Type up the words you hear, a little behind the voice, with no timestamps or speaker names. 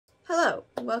Hello,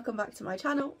 welcome back to my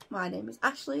channel. My name is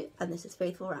Ashley and this is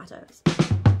Faithful Rattos.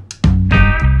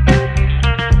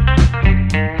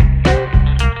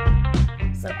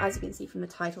 So as you can see from the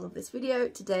title of this video,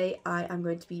 today I am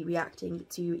going to be reacting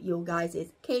to your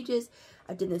guys' cages.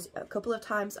 I've done this a couple of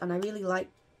times and I really like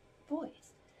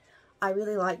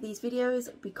these videos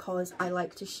because I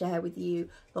like to share with you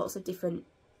lots of different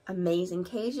amazing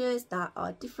cages that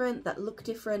are different, that look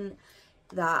different,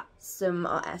 that some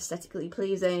are aesthetically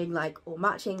pleasing, like all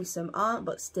matching, some aren't,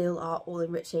 but still are all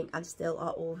enriching and still are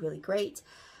all really great.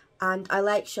 And I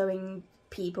like showing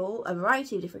people a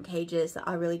variety of different cages that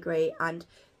are really great and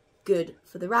good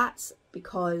for the rats,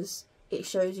 because it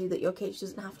shows you that your cage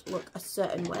doesn't have to look a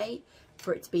certain way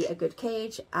for it to be a good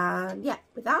cage. And yeah,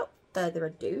 without further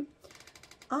ado,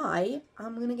 I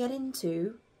am going to get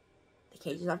into the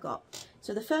cages I've got.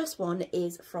 So the first one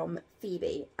is from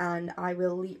Phoebe, and I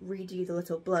will read you the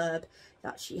little blurb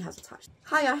that she has attached.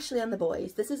 Hi Ashley and the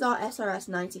boys, this is our SRS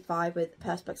 95 with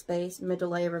perspex base, middle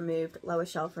layer removed, lower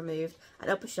shelf removed, and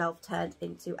upper shelf turned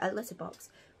into a litter box.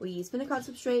 We use Finicard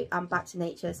substrate and Back to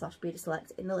Nature / Breeder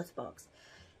Select in the litter box.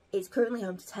 It's currently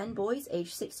home to 10 boys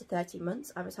aged 6 to 13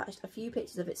 months. I've attached a few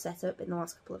pictures of its setup in the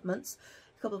last couple of months,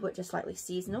 a couple of which are slightly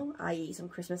seasonal, i.e. some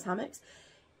Christmas hammocks.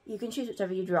 You can choose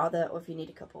whichever you'd rather, or if you need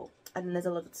a couple. And then there's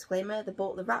a little disclaimer: the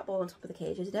rat ball on top of the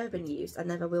cage has never been used and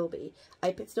never will be.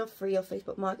 I picked it up free off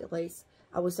Facebook Marketplace.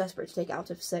 I was desperate to take it out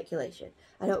of circulation,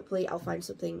 and hopefully I'll find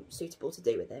something suitable to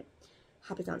do with it.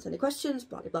 Happy to answer any questions,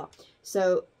 blah blah blah.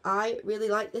 So I really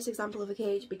like this example of a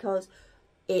cage because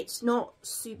it's not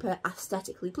super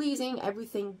aesthetically pleasing,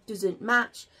 everything doesn't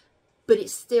match, but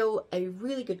it's still a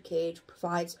really good cage,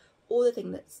 provides all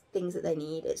the things that they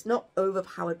need. It's not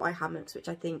overpowered by hammocks, which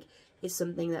I think is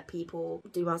something that people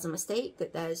do as a mistake,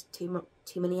 that there's too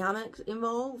many hammocks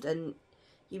involved, and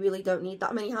you really don't need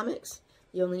that many hammocks.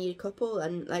 You only need a couple,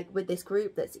 and like with this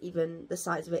group, that's even the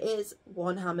size of it is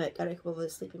one hammock and a couple of other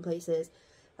sleeping places,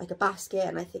 like a basket,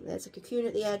 and I think there's a cocoon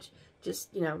at the edge.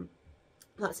 Just, you know,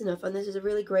 that's enough. And this is a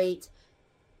really great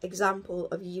example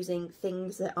of using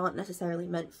things that aren't necessarily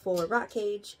meant for a rat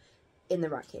cage in the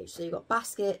rat cage. So you've got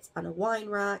baskets and a wine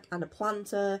rack and a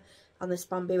planter and this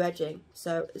bamboo edging.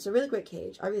 So it's a really great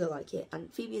cage. I really like it,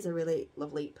 and Phoebe is a really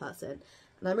lovely person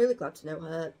and I'm really glad to know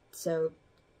her. So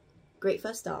great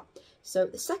first start. So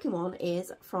the second one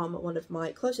is from one of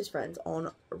my closest friends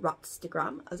on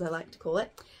Ratstagram, as I like to call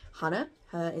it, Hannah.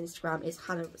 Her Instagram is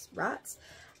Hannah's Rats,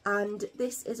 and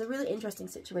this is a really interesting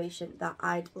situation that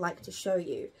I'd like to show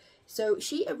you. So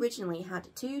she originally had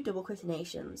 2 double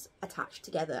critinations attached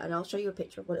together, and I'll show you a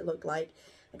picture of what it looked like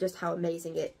and just how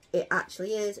amazing it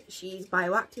actually is. She's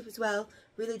bioactive as well,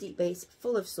 really deep base,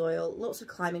 full of soil, lots of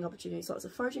climbing opportunities, lots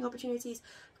of foraging opportunities,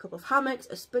 a couple of hammocks,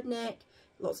 a Spudnik,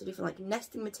 lots of different like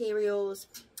nesting materials.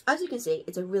 As you can see,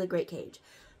 it's a really great cage.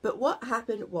 But what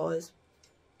happened was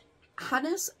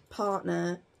Hannah's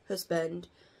husband,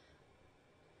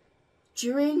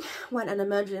 during when an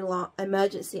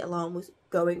emergency alarm was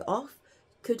going off,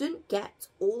 couldn't get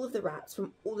all of the rats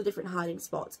from all the different hiding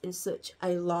spots in such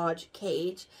a large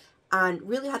cage, and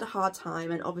really had a hard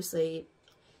time. And obviously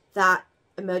that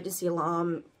emergency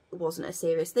alarm wasn't a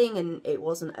serious thing and it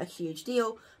wasn't a huge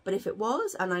deal, but if it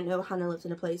was, and I know Hannah lives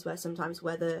in a place where sometimes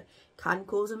weather can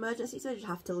cause emergencies, so you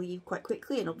have to leave quite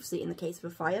quickly, and obviously in the case of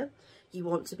a fire you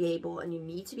want to be able, and you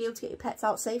need to be able to get your pets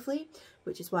out safely,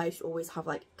 which is why you should always have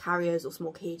like carriers or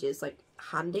small cages like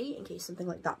handy in case something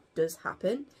like that does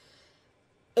happen.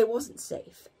 It wasn't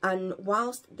safe, and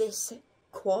whilst this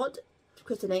quad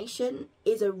critination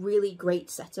is a really great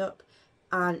setup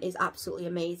and is absolutely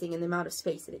amazing, and the amount of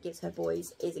space that it gives her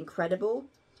boys is incredible,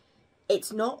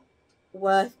 it's not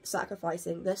worth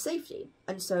sacrificing their safety.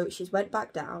 And so she's went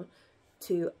back down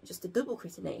to just a double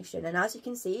critination, and as you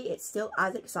can see, it's still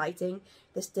as exciting.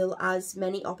 There's still as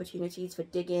many opportunities for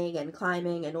digging and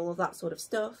climbing and all of that sort of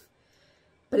stuff,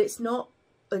 but it's not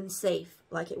unsafe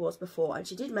like it was before. And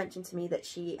she did mention to me that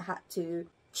she had to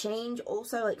change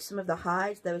also like some of the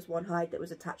hides. There was one hide that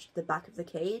was attached to the back of the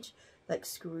cage, like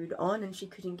screwed on, and she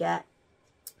couldn't get,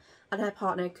 and her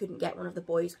partner couldn't get one of the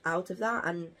boys out of that,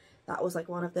 and that was like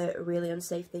one of the really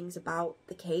unsafe things about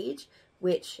the cage,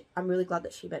 which I'm really glad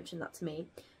that she mentioned that to me.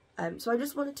 So I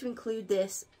just wanted to include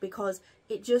this because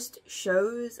it just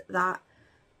shows that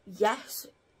yes,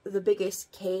 the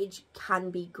biggest cage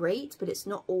can be great, but it's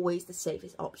not always the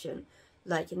safest option.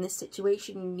 Like in this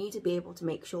situation, you need to be able to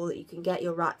make sure that you can get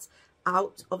your rats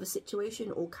out of a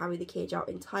situation or carry the cage out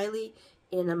entirely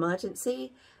in an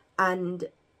emergency, and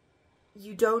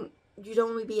you don't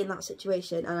want to be in that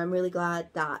situation. And I'm really glad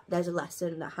that there's a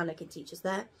lesson that Hannah can teach us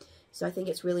there, So I think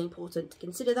it's really important to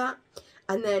consider that.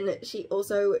 And then she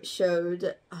also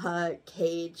showed her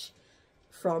cage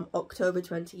from October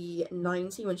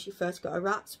 2019 when she first got her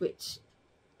rats, which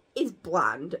is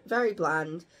bland, very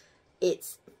bland.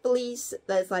 It's fleece,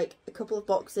 there's like a couple of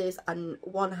boxes and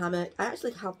one hammock. I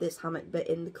actually have this hammock but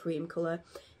in the cream colour.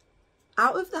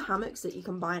 Out of the hammocks that you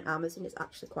can buy on Amazon, it's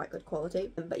actually quite good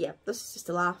quality. But yeah, this is just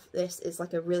a laugh. This is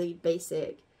like a really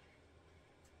basic,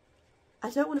 I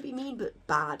don't want to be mean, but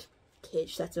bad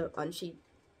cage setup, and she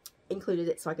included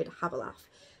it so I could have a laugh.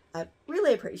 I'm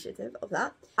really appreciative of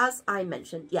that. As I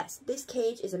mentioned, yes, this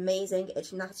cage is amazing,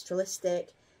 it's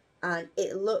naturalistic, and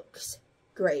it looks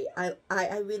great. I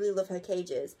really love her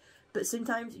cages, but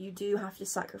sometimes you do have to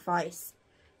sacrifice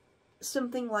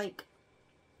something like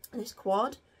this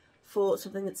quad for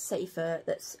something that's safer,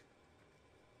 that's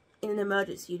in an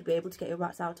emergency you'd be able to get your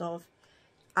rats out of,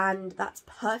 and that's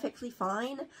perfectly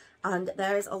fine. And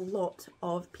there's a lot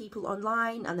of people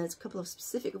online, and there's a couple of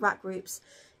specific rat groups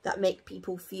that make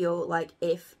people feel like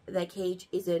if their cage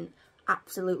isn't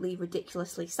absolutely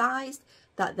ridiculously sized,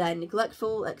 that they're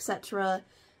neglectful, etc.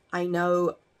 I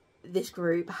know this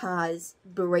group has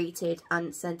berated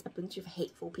and sent a bunch of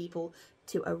hateful people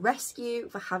to a rescue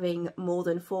for having more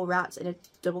than 4 rats in a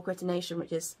double critination,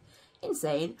 which is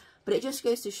insane. But it just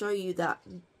goes to show you that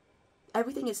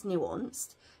everything is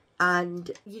nuanced, and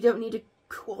you don't need a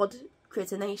quad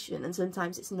critination, and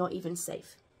sometimes it's not even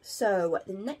safe. So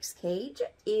the next cage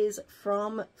is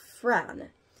from Fran.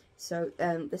 So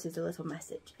this is a little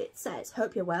message. It says,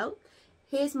 "Hope you're well.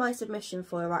 Here's my submission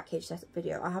for a rat cage setup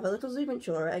video. I have a little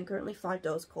Zuventura and currently 5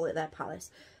 dogs call it their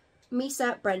palace.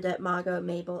 Misa, Brenda, Margot,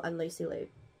 Mabel and Lucy Lou.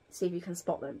 See if you can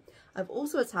spot them. I've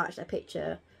also attached a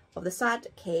picture of the sad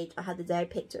cage I had the day I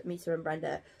picked up Misa and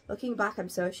Brenda. Looking back, I'm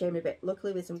so ashamed of it.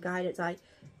 Luckily with some guidance I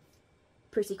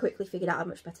pretty quickly figured out a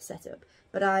much better setup.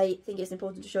 But I think it's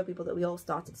important to show people that we all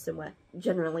started somewhere.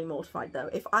 Generally mortified though.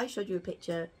 If I showed you a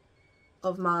picture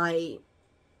of my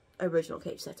original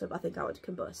cage setup, I think I would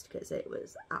combust because it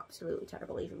was absolutely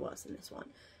terrible, even worse than this one.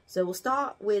 So we'll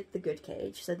start with the good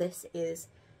cage. So this is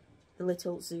the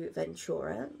little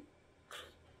Zuventura.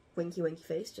 Winky winky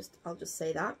face, I'll just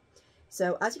say that.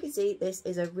 So as you can see, this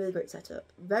is a really great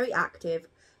setup. Very active,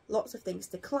 lots of things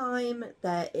to climb.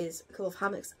 There is a couple of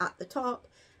hammocks at the top.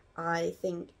 I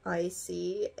think I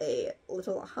see a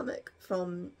little hammock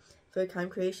from Furkheim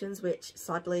Creations, which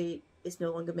sadly is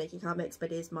no longer making hammocks,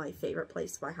 but is my favourite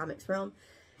place to buy hammocks from.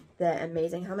 They're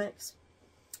amazing hammocks.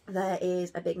 There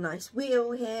is a big nice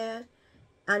wheel here,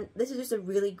 and this is just a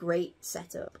really great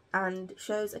setup, and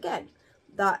shows again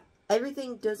that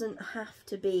everything doesn't have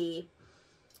to be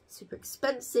super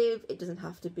expensive, it doesn't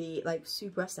have to be like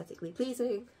super aesthetically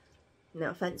pleasing,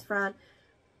 no offence Fran,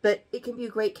 but it can be a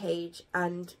great cage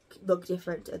and look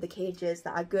different to the cages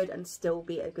that are good and still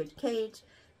be a good cage.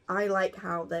 I like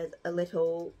how there's a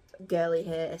little girly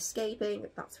here escaping,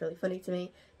 that's really funny to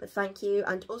me, but thank you.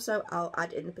 And also I'll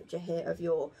add in the picture here of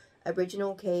your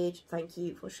original cage. Thank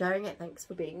you for sharing it, thanks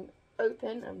for being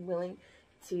open and willing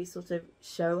to sort of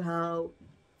show how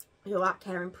your rat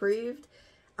care improved.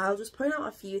 I'll just point out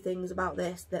a few things about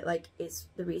this that like is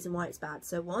the reason why it's bad.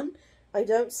 So one, I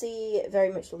don't see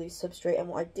very much loose substrate, and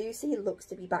what I do see looks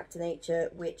to be back to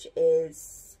nature, which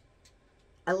is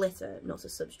a litter, not a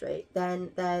substrate.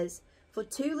 Then there's, for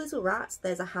 2 little rats,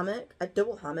 there's a hammock, a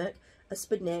double hammock, a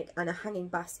spudnik and a hanging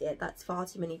basket. That's far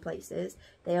too many places.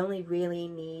 They only really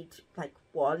need like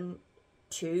 1,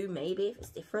 2 maybe if it's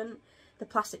different. The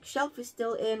plastic shelf is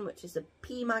still in, which is a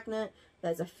pea magnet.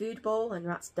 There's a food bowl, and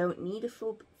rats don't need a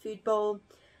full food bowl.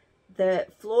 The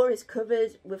floor is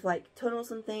covered with like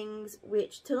tunnels and things,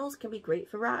 which tunnels can be great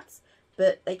for rats,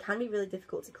 but they can be really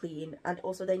difficult to clean, and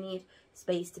also they need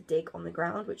space to dig on the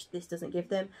ground, which this doesn't give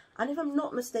them. And if I'm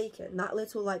not mistaken, that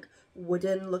little like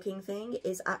wooden looking thing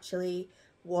is actually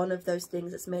one of those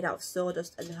things that's made out of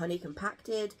sawdust and honey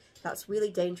compacted. That's really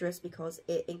dangerous because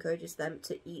it encourages them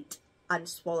to eat and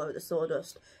swallow the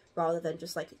sawdust rather than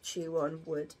just like chew on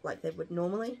wood like they would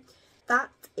normally. That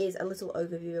is a little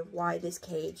overview of why this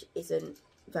cage isn't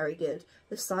very good.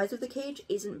 The size of the cage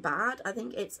isn't bad. I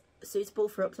think it's suitable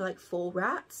for up to like 4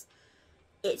 rats.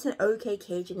 It's an okay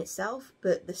cage in itself,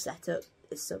 but the setup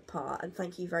is subpar, and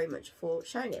thank you very much for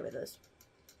sharing it with us.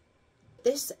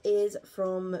 This is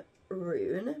from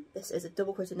Rune. This is a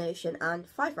double critination and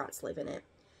 5 rats live in it.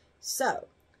 So,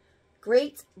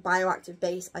 great bioactive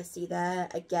base I see there.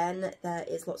 Again, there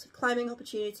is lots of climbing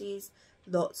opportunities,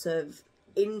 lots of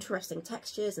interesting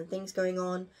textures and things going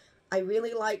on. I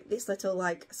really like this little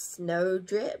like snow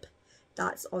drip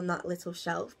that's on that little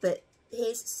shelf, but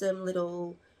here's some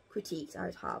little critiques I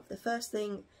would have. The first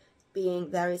thing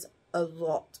being there is a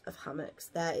lot of hammocks.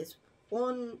 There is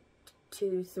 1,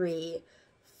 2, 3,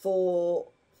 4,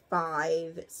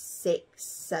 5, 6,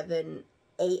 7,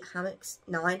 8 hammocks,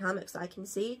 9 hammocks that I can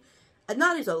see. And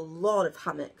that is a lot of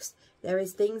hammocks. There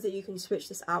is things that you can switch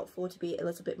this out for to be a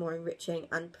little bit more enriching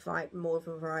and provide more of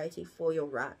a variety for your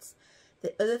rats.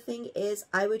 The other thing is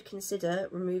I would consider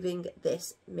removing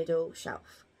this middle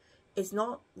shelf. It's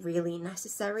not really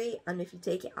necessary, and if you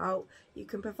take it out you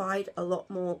can provide a lot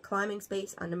more climbing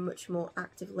space and a much more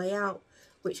active layout,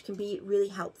 which can be really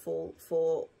helpful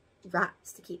for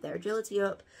rats to keep their agility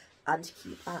up and to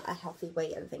keep at a healthy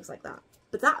weight and things like that.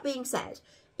 But that being said,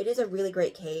 it is a really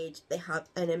great cage. They have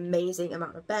an amazing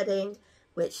amount of bedding,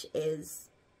 which is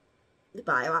the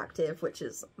bioactive, which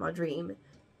is my dream.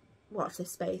 Watch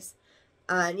this space.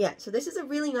 And yeah, so this is a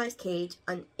really nice cage,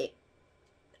 and it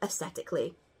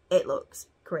aesthetically it looks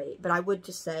great. But I would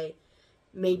just say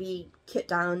maybe cut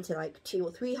down to like 2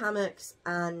 or 3 hammocks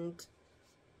and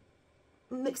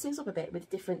mix things up a bit with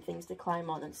different things to climb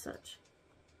on and such.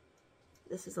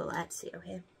 This is a little Ezio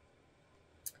here.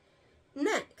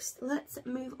 Next, let's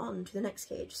move on to the next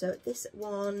cage. So this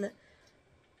one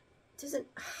doesn't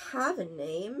have a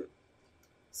name.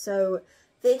 So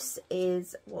this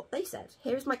is what they said.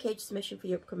 Here is my cage submission for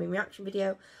your upcoming reaction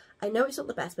video. I know it's not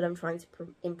the best, but I'm trying to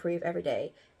improve every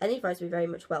day. Any advice would be very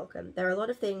much welcome. There are a lot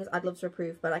of things I'd love to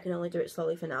improve, but I can only do it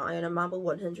slowly for now. I own a Marble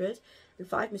 100 and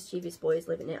 5 mischievous boys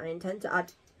live in it. I intend to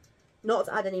not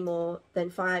to add any more than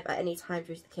 5 at any time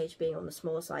due to the cage being on the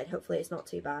smaller side. Hopefully it's not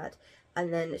too bad.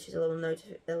 And then there's just a little note,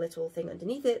 a little thing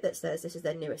underneath it that says this is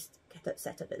their newest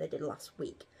setup that they did last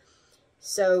week.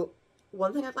 So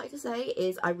one thing I'd like to say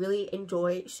is I really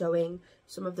enjoy showing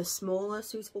some of the smaller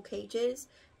suitable cages,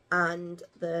 and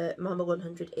the Marble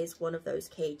 100 is one of those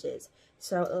cages.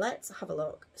 So let's have a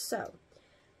look. So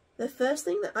the first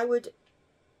thing that I would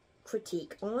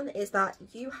critique on is that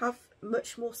you have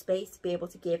much more space to be able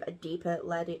to give a deeper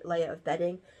layer of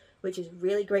bedding, which is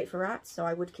really great for rats. So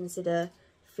I would consider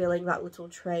filling that little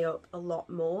tray up a lot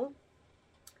more.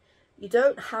 You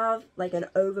don't have like an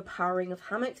overpowering of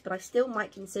hammocks, but I still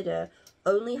might consider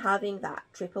only having that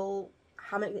triple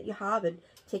hammock that you have and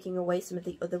taking away some of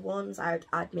the other ones. I would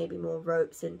add maybe more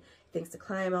ropes and things to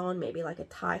climb on, maybe like a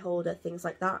tie holder, things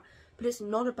like that. But it's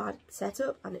not a bad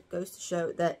setup, and it goes to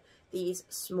show that these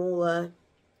smaller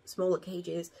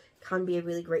cages can be a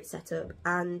really great setup,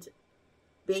 and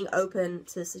being open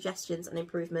to suggestions and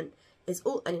improvement is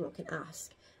all anyone can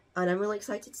ask. And I'm really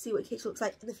excited to see what cage looks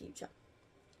like in the future.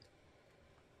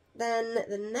 Then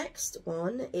the next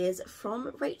one is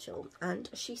from Rachel, and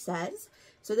she says,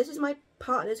 so this is my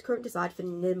partner's current design for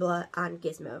Nibbler and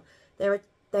Gizmo. They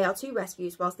are 2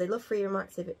 rescues. Whilst they love free and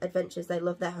active adventures, they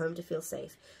love their home to feel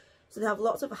safe. So they have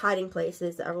lots of hiding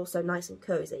places that are also nice and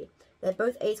cozy. They're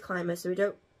both ace climbers, so we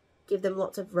don't give them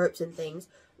lots of ropes and things.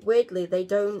 Weirdly, they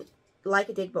don't like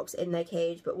a dig box in their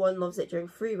cage, but one loves it during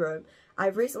free roam.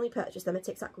 I've recently purchased them a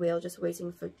tic-tac wheel, just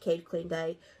waiting for cage clean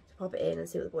day to pop it in and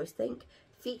see what the boys think.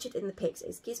 Featured in the pics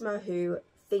is Gizmo, who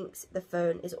thinks the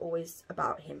phone is always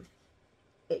about him.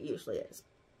 It usually is.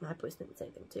 My boys think the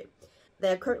same thing too.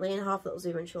 They are currently in half little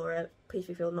Zoom insurer. Please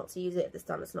be free not to use it if the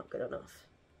standard's not good enough.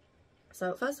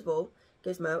 So first of all,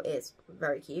 Gizmo is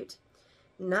very cute.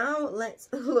 Now let's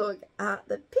look at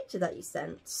the picture that you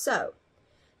sent. So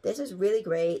this is really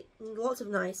great. Lots of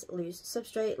nice loose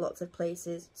substrate, lots of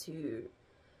places to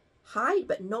hide,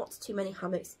 but not too many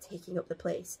hammocks taking up the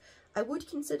place. I would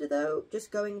consider though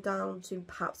just going down to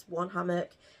perhaps 1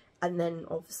 hammock, and then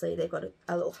obviously they've got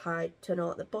a little hide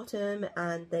tunnel at the bottom,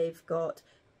 and they've got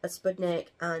a Spudnik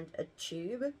and a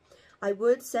tube. I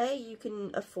would say you can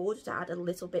afford to add a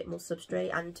little bit more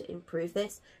substrate and to improve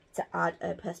this, to add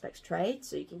a Perspex tray,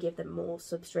 so you can give them more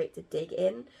substrate to dig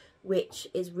in, which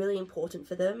is really important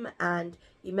for them. And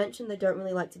you mentioned they don't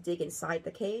really like to dig inside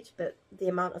the cage, but the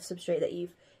amount of substrate that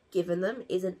you've given them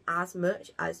isn't as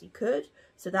much as you could,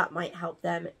 so that might help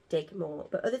them dig more.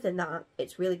 But other than that,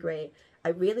 it's really great. I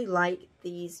really like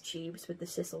these tubes with the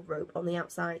sisal rope on the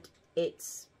outside.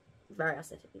 It's very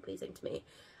aesthetically pleasing to me,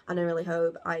 and I really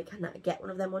hope I can get one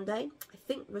of them one day. I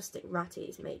think Rustic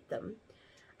Ratties made them.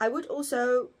 I would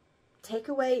also take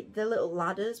away the little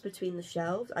ladders between the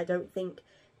shelves. I don't think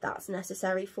that's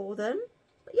necessary for them.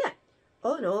 But yeah,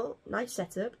 all in all, nice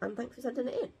setup, and thanks for sending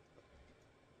it in.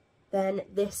 Then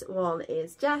this one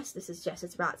is Jess. This is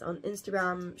Jess's Rats on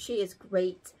Instagram. She is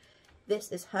great.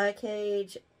 This is her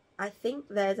cage. I think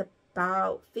there's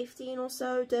about 15 or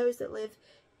so does that live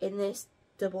in this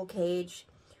double cage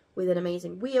with an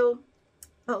amazing wheel.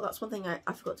 Oh, that's one thing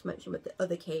I forgot to mention with the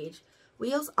other cage.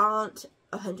 Wheels aren't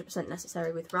 100%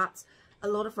 necessary with rats. A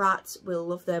lot of rats will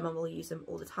love them and will use them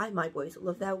all the time. My boys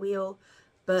love their wheel.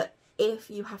 But if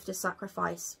you have to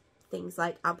sacrifice things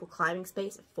like ample climbing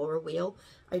space for a wheel.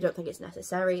 I don't think it's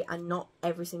necessary, and not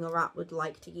every single rat would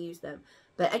like to use them.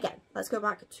 But again, let's go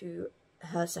back to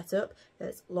her setup.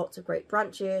 There's lots of great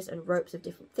branches and ropes of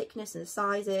different thickness and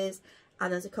sizes,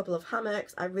 and there's a couple of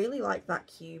hammocks. I really like that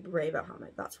cube rainbow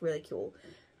hammock. That's really cool.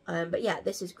 But yeah,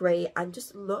 this is great, and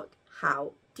just look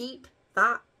how deep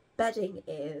that bedding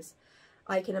is.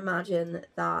 I can imagine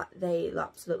that they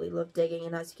absolutely love digging,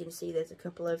 and as you can see, there's a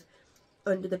couple of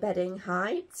under the bedding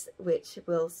hides which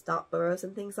will start burrows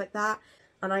and things like that.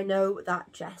 And I know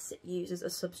that Jess uses a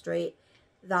substrate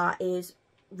that is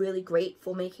really great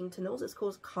for making tunnels. It's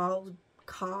called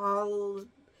Carl's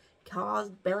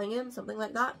Bellingham, something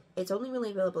like that. It's only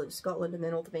really available in Scotland and the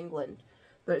north of England,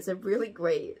 but it's a really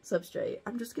great substrate.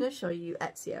 I'm just going to show you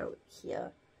Ezio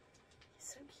here. He's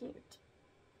so cute.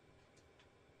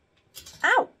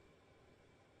 Ow!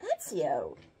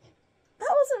 Ezio!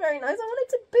 That wasn't very nice. I wanted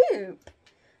to boop.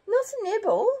 Not a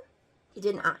nibble. He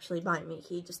didn't actually bite me.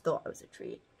 He just thought I was a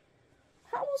treat.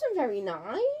 That wasn't very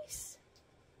nice.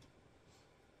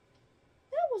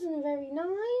 That wasn't very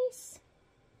nice.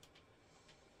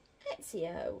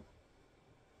 Ezio.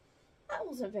 That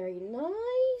wasn't very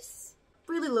nice.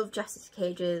 Really love Jess's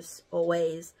cages,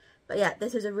 always. But yeah,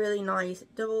 this is a really nice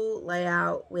double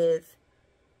layout with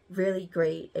really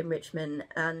great enrichment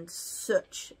and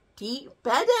such deep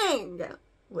bedding,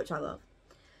 which I love.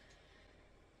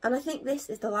 And I think this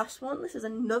is the last one. This is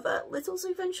another Little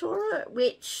Zoo Ventura,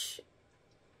 which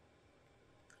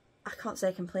I can't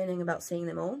say complaining about seeing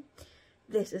them all.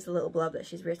 This is the little blurb that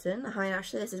she's written. Hi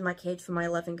Ashley, this is my cage for my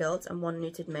 11 girls and 1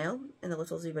 neutered male in the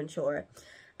Little Zoo Ventura.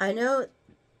 I know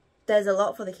there's a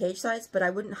lot for the cage size, but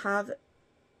I wouldn't have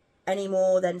any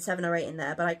more than 7 or 8 in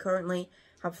there. But I currently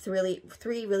have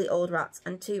three really old rats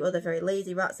and 2 other very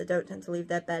lazy rats that don't tend to leave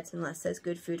their beds unless there's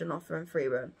good food on offer and free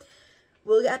roam.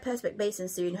 We'll get a Perspex basin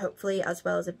soon, hopefully, as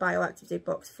well as a bioactive dig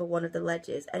box for one of the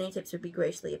ledges. Any tips would be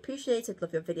graciously appreciated.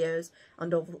 Love your videos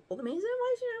and all the amazing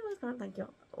advice. Thank you.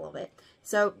 I love it.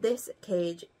 So this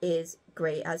cage is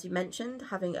great. As you mentioned,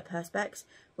 having a Perspex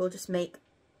will just make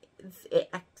it...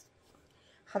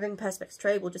 Having Perspex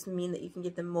tray will just mean that you can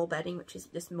give them more bedding, which is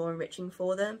just more enriching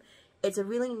for them. It's a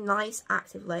really nice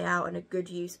active layout and a good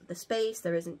use of the space.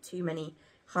 There isn't too many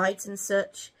hides and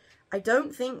such. I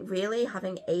don't think really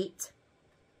having 8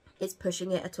 is pushing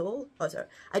it at all. Oh, sorry.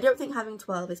 I don't think having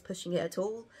 12 is pushing it at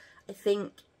all. I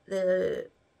think the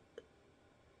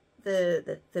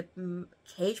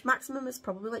cage maximum is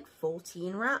probably like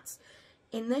 14 rats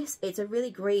in this. It's a really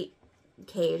great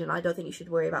cage, and I don't think you should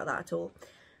worry about that at all.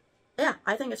 Yeah,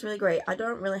 I think it's really great. I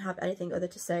don't really have anything other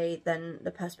to say than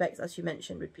the Perspex, as you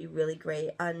mentioned, would be really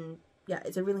great. And yeah,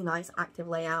 it's a really nice active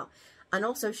layout, and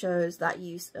also shows that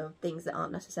use of things that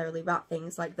aren't necessarily rat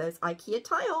things, like those IKEA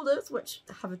tie holders, which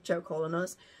have a chokehold on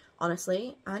us,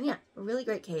 honestly. And yeah, a really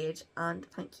great cage, and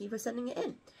thank you for sending it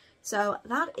in. So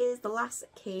that is the last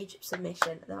cage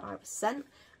submission that I was sent.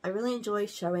 I really enjoy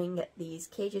showing these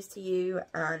cages to you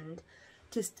and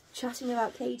just chatting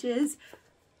about cages.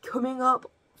 Coming up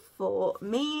for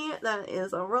me, there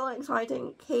is a really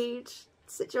exciting cage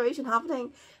situation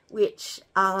happening, which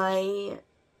I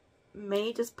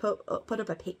may just put up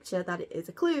a picture that it is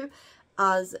a clue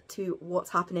as to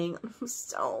what's happening. I'm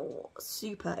so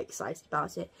super excited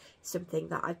about it. Something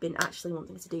that I've been actually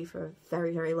wanting to do for a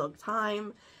very, very long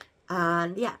time.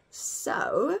 And yeah,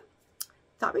 so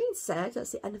that being said,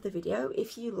 that's the end of the video.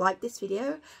 If you like this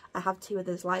video, I have 2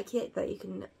 others like it that you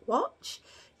can watch.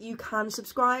 You can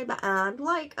subscribe and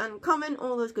like and comment,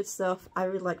 all those good stuff. I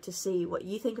would like to see what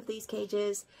you think of these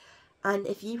cages, and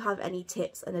if you have any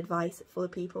tips and advice for the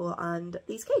people and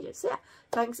these cages. So yeah,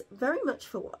 thanks very much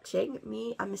for watching.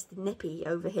 Me and Mr. Nippy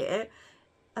over here.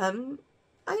 I'm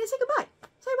going to say goodbye.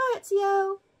 Say bye,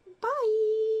 Ezio.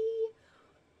 Bye.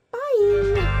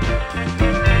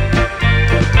 Bye.